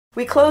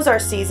We close our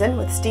season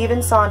with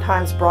Stephen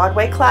Sondheim's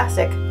Broadway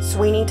classic,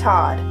 Sweeney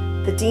Todd,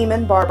 the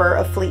demon barber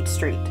of Fleet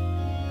Street.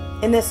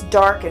 In this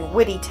dark and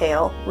witty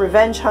tale,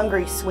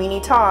 revenge-hungry Sweeney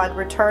Todd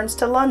returns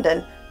to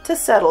London to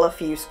settle a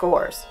few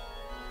scores.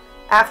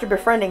 After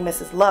befriending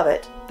Mrs.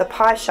 Lovett, the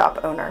pie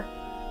shop owner,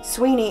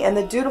 Sweeney and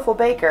the dutiful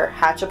baker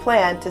hatch a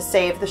plan to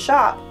save the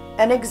shop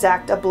and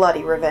exact a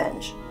bloody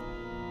revenge.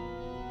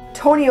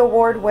 Tony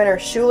Award winner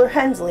Shuler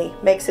Hensley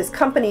makes his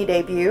company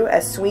debut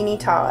as Sweeney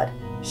Todd,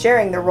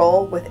 sharing the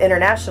role with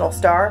international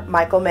star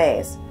Michael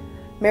Mays.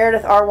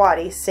 Meredith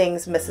Arwady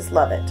sings Mrs.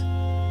 Lovett.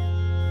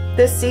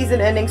 This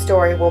season-ending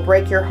story will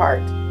break your heart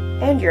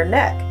and your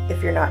neck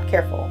if you're not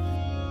careful.